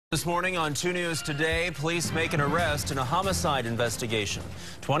This morning on 2 News Today, police make an arrest in a homicide investigation.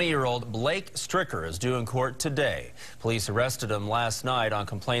 20-year-old Blake Stricker is due in court today. Police arrested him last night on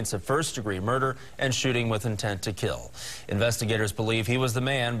complaints of first-degree murder and shooting with intent to kill. Investigators believe he was the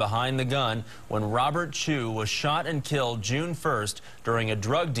man behind the gun when Robert Chu was shot and killed June 1st during a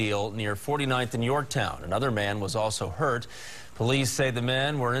drug deal near 49th in Yorktown. Another man was also hurt. Police say the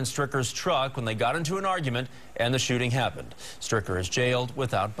men were in Stricker's truck when they got into an argument and the shooting happened. Stricker is jailed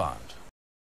without bond.